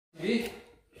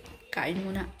Kain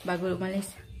muna bago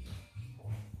umalis.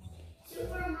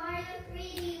 Super Mario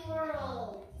 3D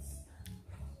Worlds.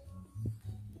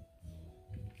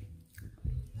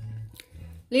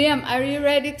 Liam, are you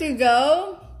ready to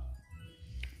go?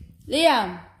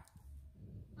 Liam,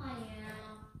 I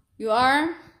am. you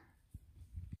are?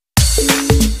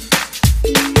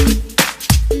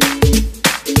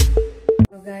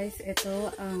 So guys,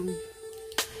 ito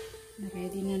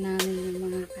ready na namin yung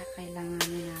mga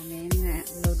kakailanganin namin.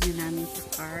 Na-load na namin sa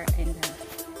car and the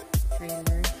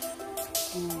trailer.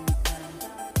 And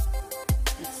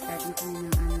let's start na kami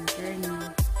ng journey.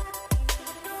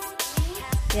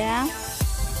 Yeah?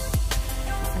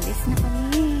 Alis na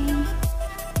kami.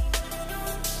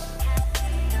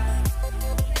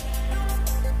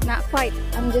 Not quite.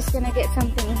 I'm just gonna get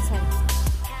something inside.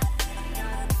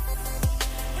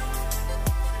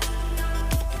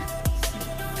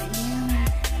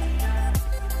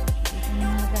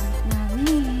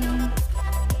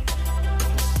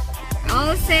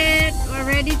 All set. We're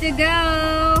ready to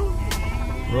go.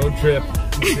 Road trip.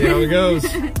 Let's see how it goes.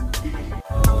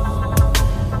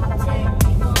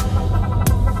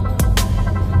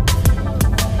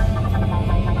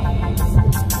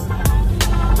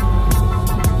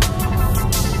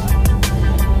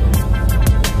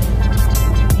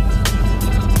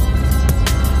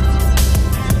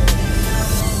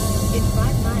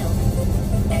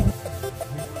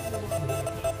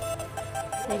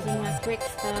 Taking a quick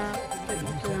stop.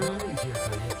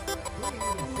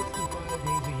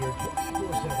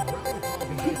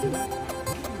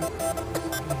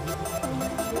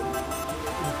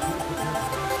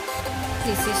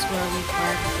 This is where we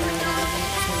park for a little bit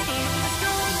so we can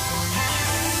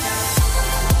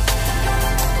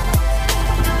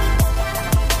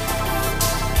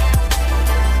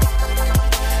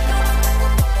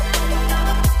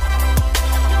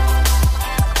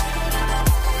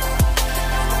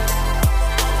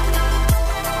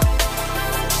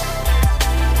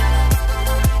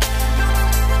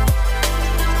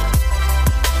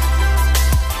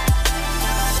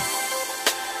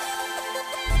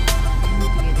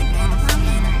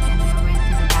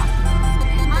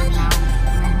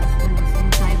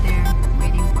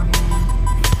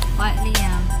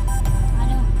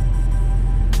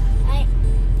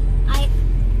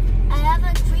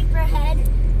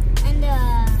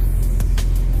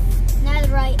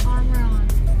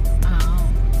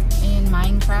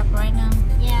right now?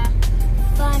 Yeah,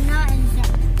 but not in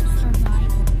survival.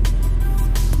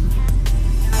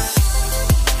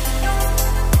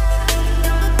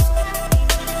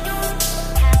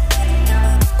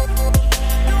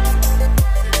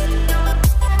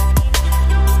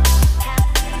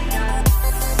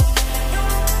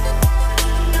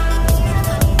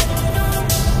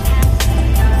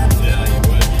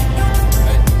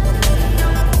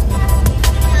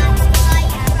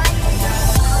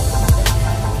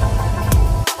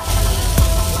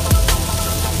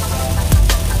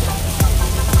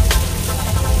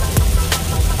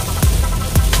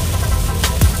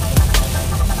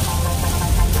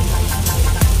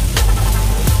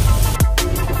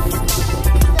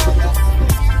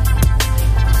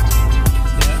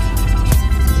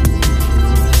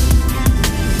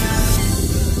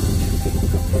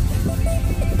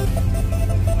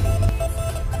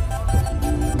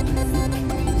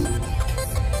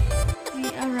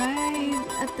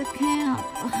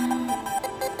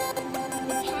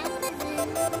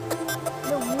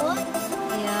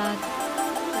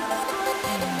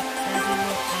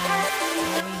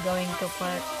 To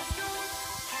park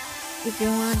if you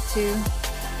want to.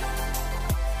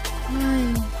 Ay,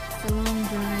 it's a long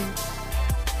drive.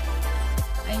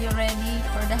 Are you ready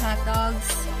for the hot dogs?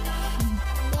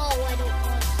 No, I don't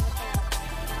want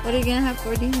hot What are you gonna have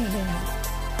for dinner then?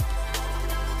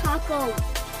 tacos.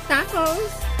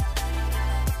 Tacos?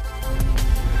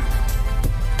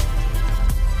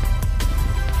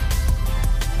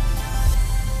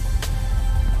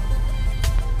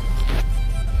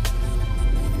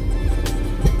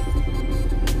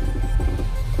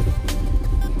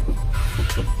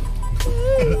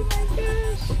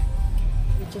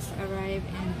 Arrive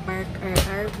and park our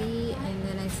RV, and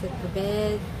then I set the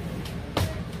bed.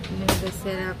 I'm gonna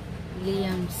set up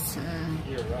Liam's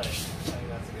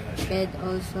bed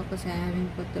also because I haven't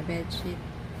put the bed sheet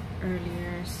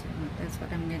earlier, so that's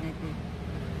what I'm gonna do.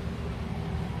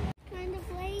 Kind of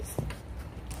place.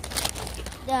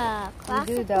 The classic.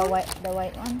 You do the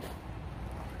white one?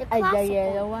 The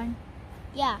yellow one?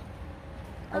 Yeah.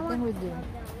 I think we do.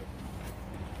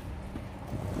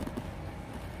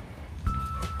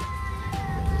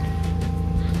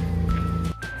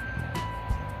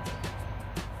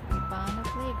 We found a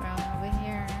playground. Brown over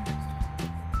here.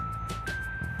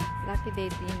 Lucky they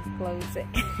didn't close it.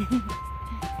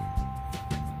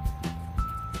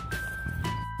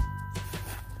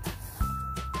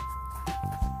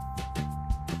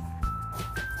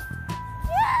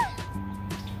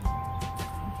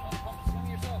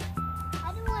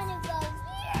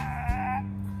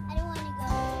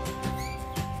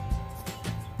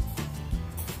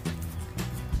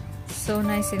 So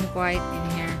nice and quiet in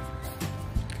here.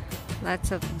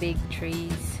 Lots of big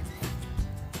trees.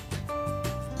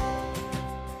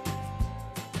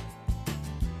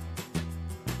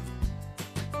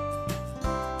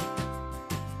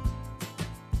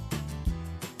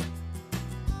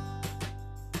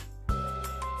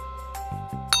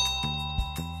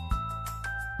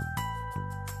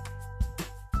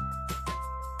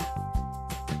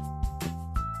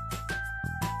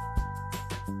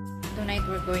 Tonight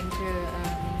we're going to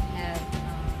have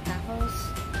tacos,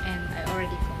 and I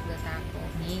already cooked the taco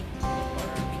meat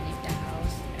before we leave the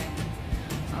house, and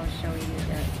I'll show you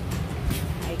that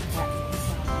I cut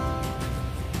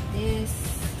this,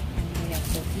 and we have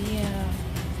tortilla.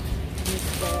 This is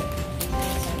the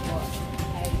things I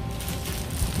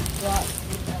brought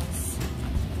with us.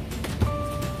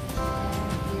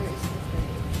 And here is the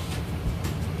fridge.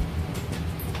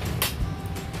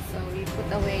 So we put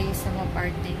away some of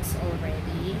our things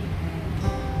already, and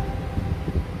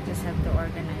just have to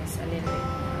organize a little bit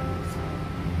more so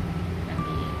it can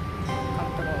be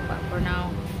comfortable. But for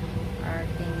now, our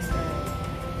things are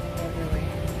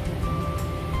everywhere.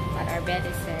 But our bed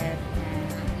is set,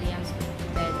 and Liam's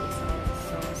bed is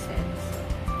also set, so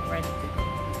ready to go.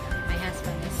 My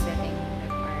husband is setting the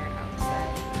fire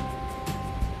outside.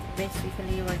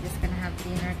 Basically, we're just gonna have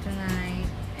dinner tonight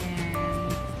and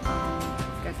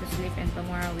go to sleep, and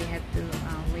tomorrow we have to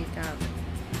wake up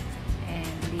and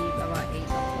leave about 8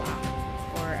 o'clock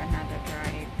for another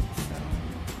drive. So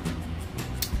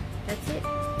that's it.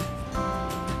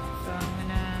 So I'm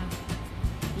gonna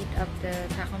heat up the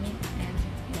taco meat and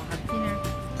we'll have dinner.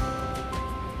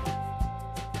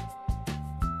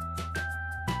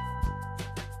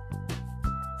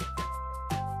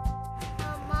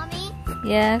 Mommy?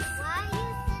 Yes? Why are you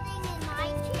sitting in my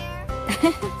chair?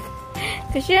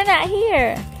 Because you're not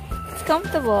here. It's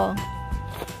comfortable. Well,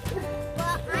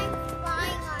 I'm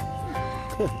flying on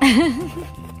you.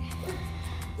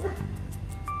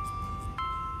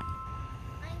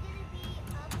 I'm gonna be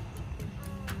up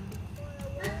for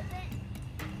a little bit.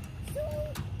 So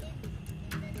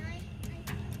in the night I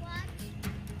can watch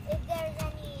if there's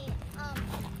any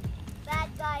bad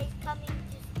guys coming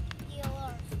to steal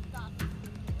our stuff.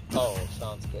 Oh,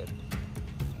 sounds good.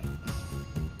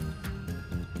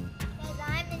 Because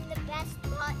I'm in the best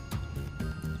spot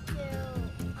to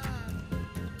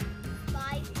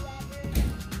spy whoever is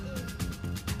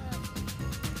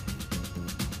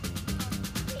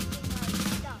taking our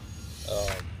stuff.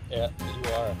 Yeah, you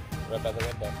are right by the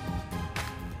window.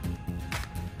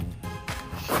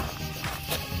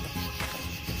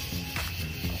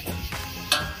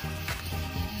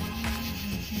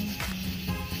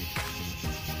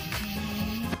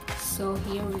 So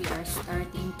here we are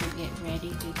starting to get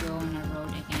ready to go on the road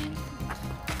again.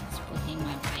 Just putting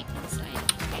my bike inside.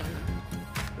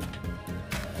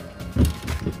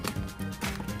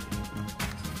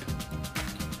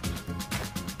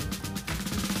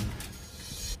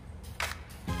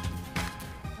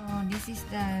 So this is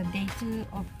the day 2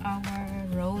 of our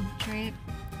road trip.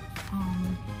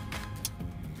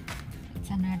 It's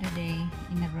another day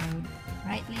in the road,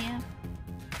 right, Liam?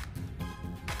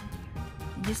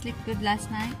 Did you sleep good last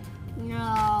night?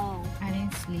 No. I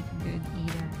didn't sleep good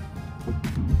either.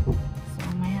 So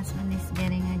my husband is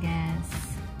getting a gas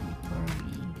before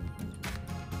we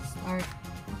start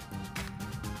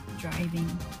driving.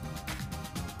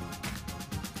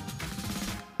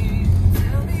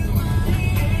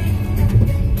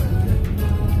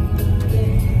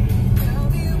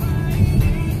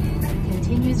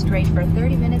 Continue straight for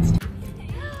 30 minutes.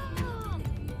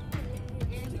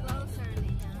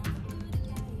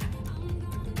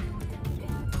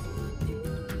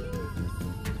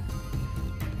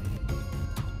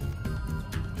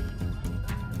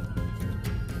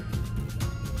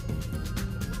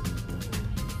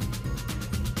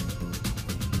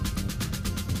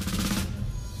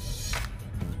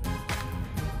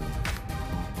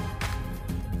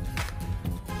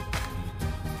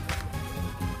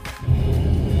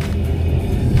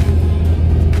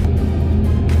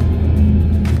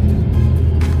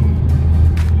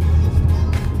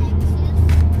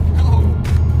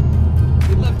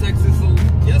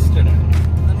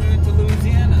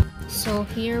 So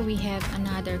here we have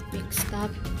another quick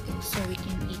stop so we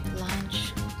can eat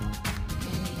lunch.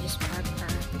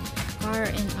 car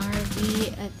and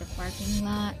RV at the parking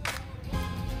lot.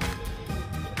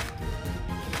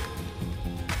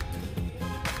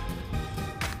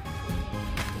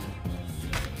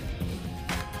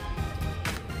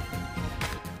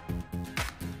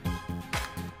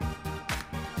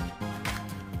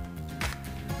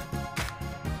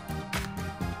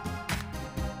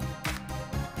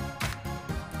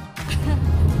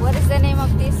 What is the name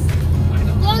of this?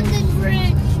 London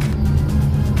Bridge.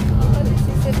 Oh, this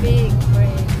is a big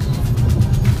bridge.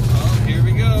 Oh, here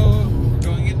we go. We're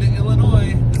going into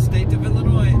Illinois, the state of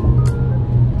Illinois.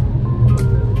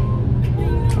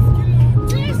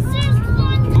 This is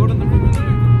London. Go to the river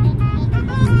there.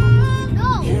 No.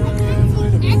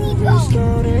 Any boat.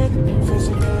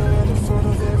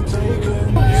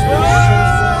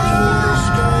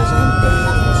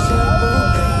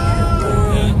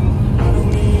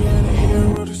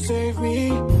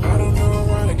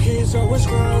 Always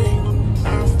crying.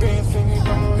 I've been thinking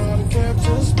about all the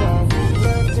captains, but we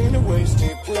left in a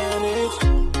wasted planet.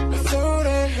 I thought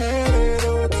I had it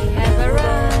all together. Have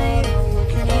arrived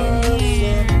in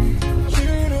here.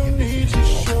 You don't need to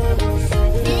show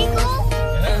me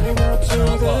anymore to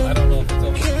them. I don't know if it's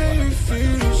open. Can you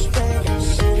feel the spark in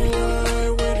city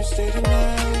light when you stay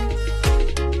tonight?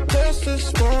 That's the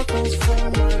sparkles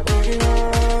from my beating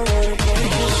heart. And it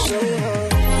makes me so hard.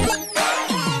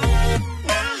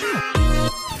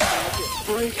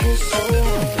 Break it so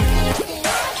hard.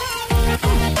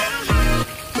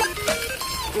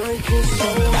 Break it so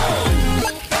hard.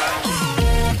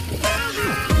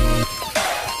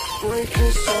 Break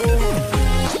it so hard.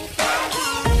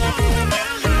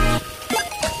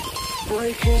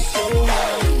 Break it so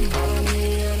hard. I don't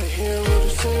need any hero to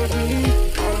save me.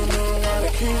 I don't know why the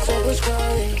kids always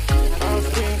crying. I've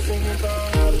been thinking about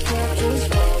how the captains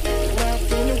while we left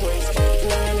in the wasted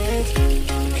planet.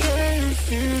 Can you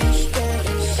feel the spark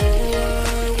in city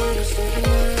light when you stay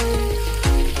tonight?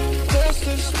 That's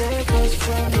the sparkles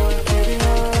from my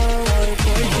beating heart.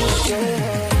 Why they break it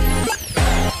so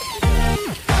hard?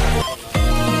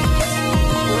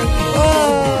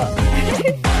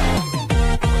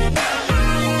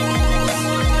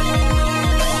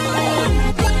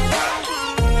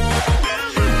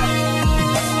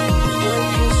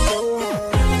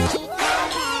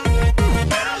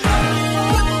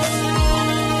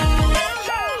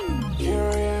 Here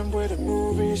I am where the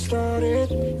movie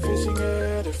started, facing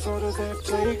at the photo they've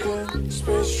taken.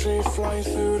 Space tree flying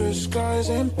through the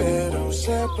skies and battles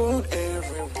happen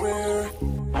everywhere.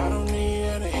 I don't need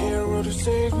any hero to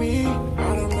save me.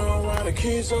 I don't know why the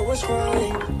kids always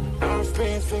crying. I've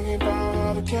been thinking about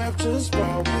all the captains,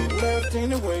 but we left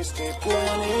in a wasted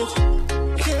planet.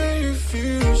 Can you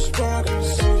feel the spark in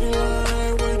city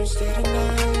light when you stay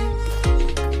tonight?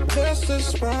 That's the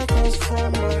sparkles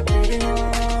from my beating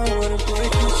heart when it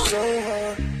breaks so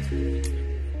hard.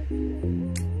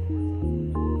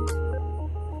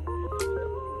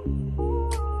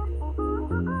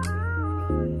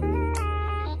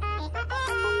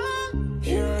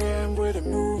 Here I am where the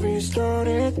movie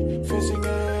started, facing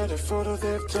at the photo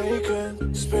they've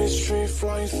taken. Space tree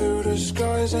flying through the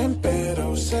skies and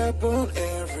battles happen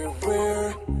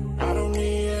everywhere. I don't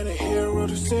need any hero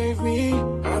to save me.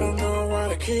 I don't know why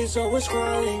the kids always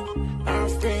crying.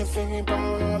 I've been thinking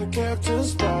about all the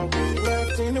captains, but we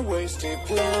left in a wasted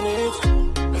planet.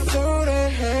 I thought I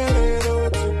had it all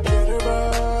together,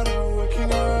 but I'm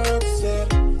waking up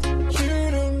sad.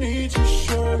 You don't need to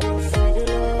show your figured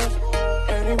out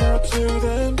anymore to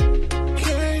them.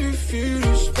 Can you feel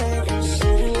the spark in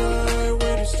city light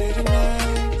when you stay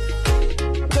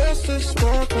tonight? That's the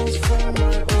sparkles from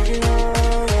my beating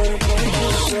heart. And it breaks me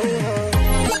so hard.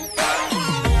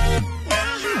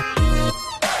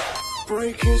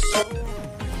 Break it so hard.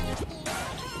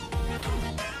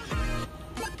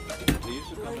 They used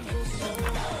to come in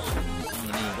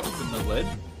when you would open the lid,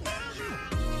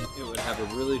 it would have a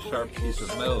really sharp piece of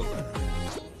metal there.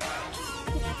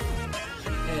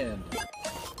 And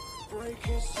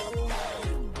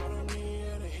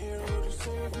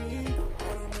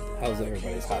how's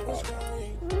everybody's hot dog?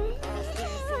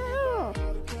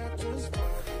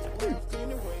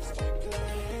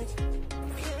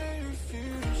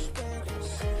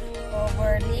 Oh,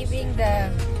 we're leaving the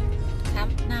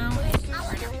camp now.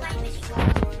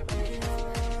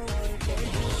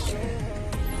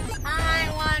 I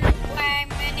want to play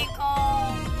mini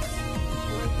golf.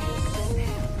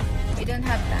 We don't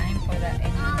have time for that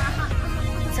anymore.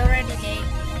 It's already late.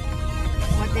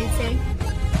 What they say?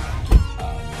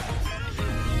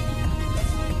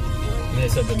 They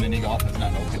said the mini golf is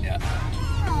not open yet.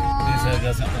 They said it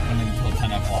doesn't open until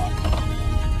 10 o'clock.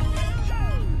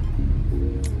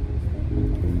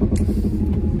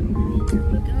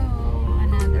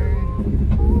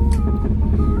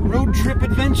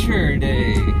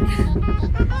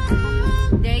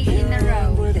 Day in a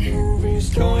row.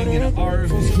 Going in an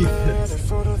RV that's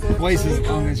twice as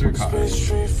long as your car.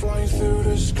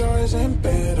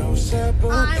 Oh,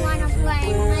 I wanna play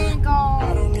Lego.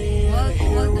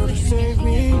 We'll do it in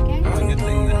Michigan, okay? It's a good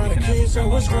thing that you can ask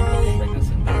Grandma and Grandpa to bring us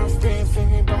in. I've been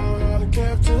thinking about all the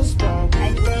captain's spot we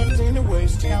left in the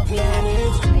wasted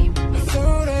planet. I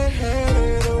thought I had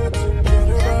it all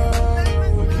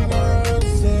together, looking at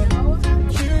us and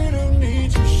you don't need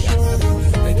to show your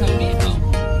They tell me how.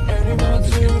 anyone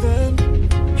to them.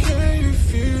 Can you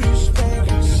feel the spark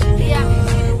inside? Yeah,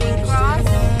 we cross.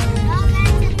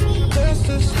 That's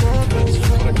the spark that's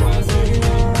Put across.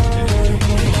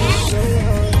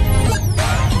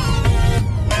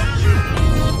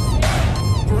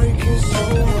 break is so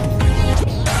hard.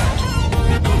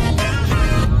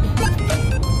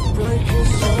 Break is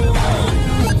so hard.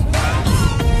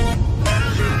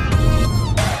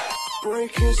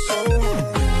 Break is so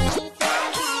hard.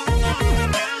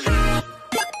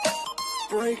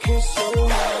 Break is so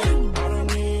hard. I don't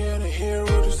need any hero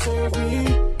to save me.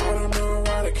 I don't know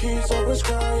why the kids always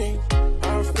crying.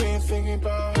 I've been thinking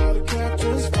about how the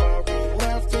captain's spot we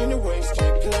left in the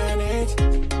wasted planet.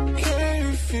 Can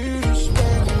you feel the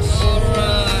spark inside?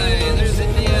 Alright, there's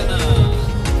Indiana.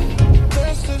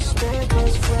 That's the spark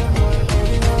that's from my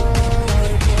heart.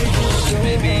 Break is so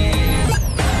Maybe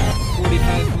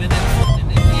 45 minutes in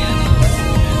Indiana.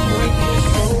 break is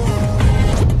so hard.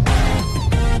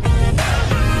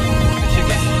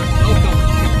 Michigan, welcome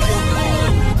to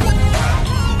Portland.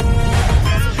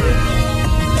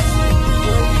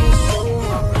 Break is so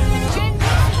hard.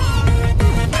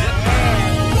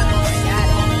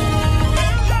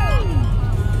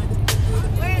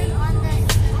 We're on the.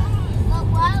 Well,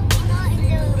 why are we not in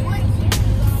the woods?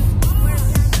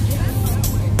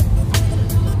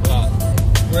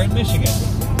 We're in Michigan,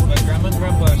 but Grandma and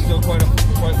Grandpa are still quite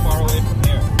far away from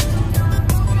here.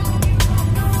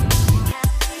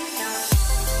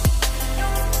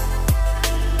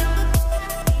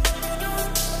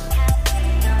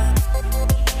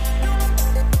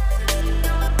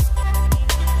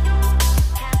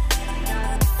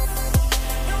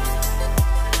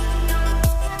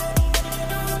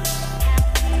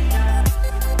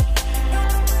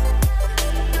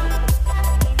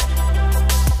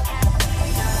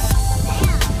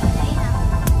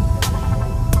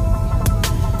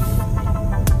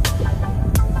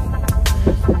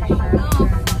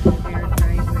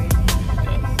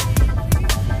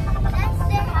 That's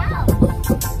their house.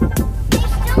 They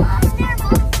still own their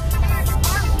boat,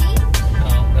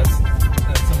 No, that's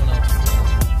someone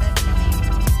else.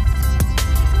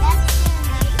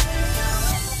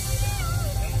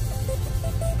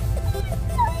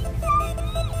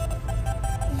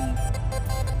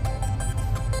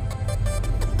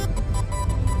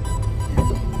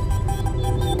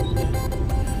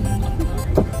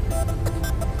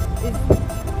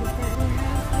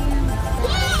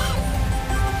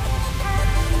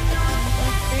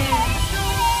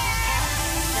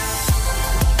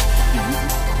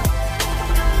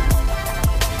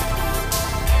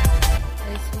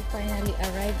 Guys, we finally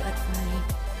arrived at my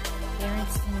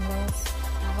parents-in-law's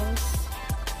house,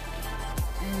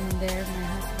 and there my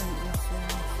husband is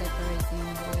separating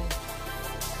the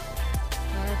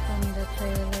car from the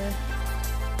trailer.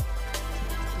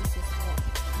 This is what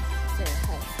their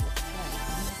house looks like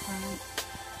in the front,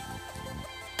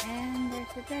 and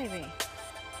there's the driveway.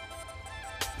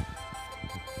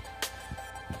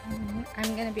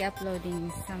 I'm gonna be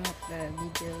uploading some of the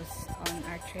videos on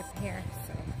our trip here,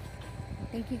 so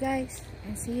thank you guys,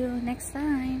 and see you next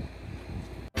time.